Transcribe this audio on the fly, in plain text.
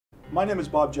My name is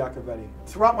Bob Jacovetti.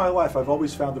 Throughout my life, I've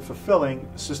always found it fulfilling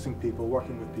assisting people,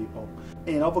 working with people,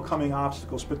 and overcoming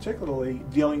obstacles, particularly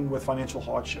dealing with financial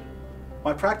hardship.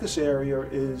 My practice area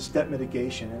is debt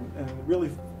mitigation and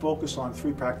really focus on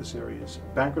three practice areas: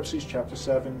 bankruptcies, Chapter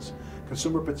 7s,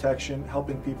 consumer protection,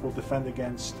 helping people defend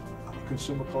against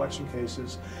consumer collection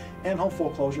cases, and home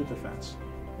foreclosure defense.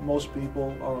 Most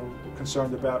people are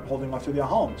concerned about holding on to their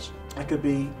homes. It could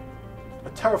be a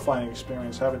terrifying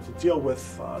experience having to deal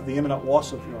with the imminent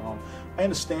loss of your home. I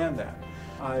understand that.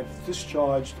 I've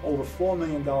discharged over $4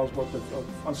 million worth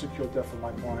of unsecured debt for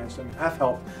my clients and have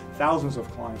helped thousands of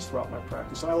clients throughout my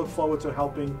practice. And I look forward to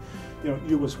helping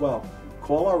you as well.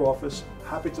 Call our office.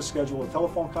 Happy to schedule a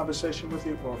telephone conversation with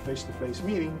you or a face-to-face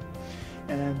meeting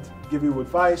and give you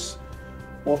advice,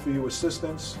 offer you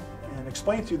assistance, and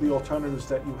explain to you the alternatives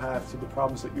that you have to the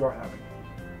problems that you're having.